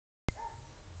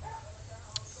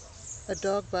A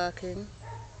dog barking,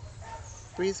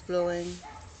 breeze blowing,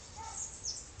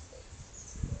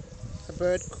 a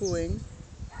bird cooing.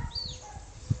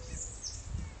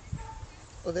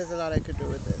 Oh, there's a lot I could do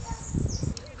with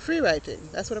this. Free writing,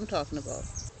 that's what I'm talking about.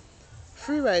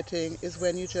 Free writing is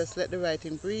when you just let the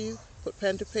writing breathe, put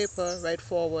pen to paper, write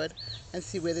forward, and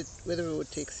see where the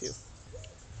road takes you.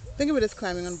 Think of it as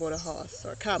climbing on board a horse,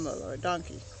 or a camel, or a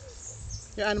donkey.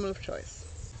 Your animal of choice.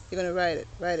 You're going to write it,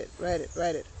 write it, write it,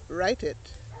 write it. Write it.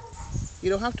 You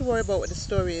don't have to worry about what the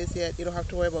story is yet. You don't have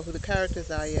to worry about who the characters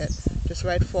are yet. Just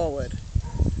write forward.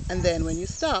 And then when you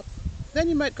stop, then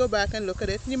you might go back and look at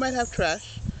it, and you might have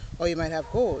trash, or you might have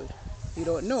gold. You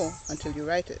don't know until you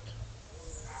write it.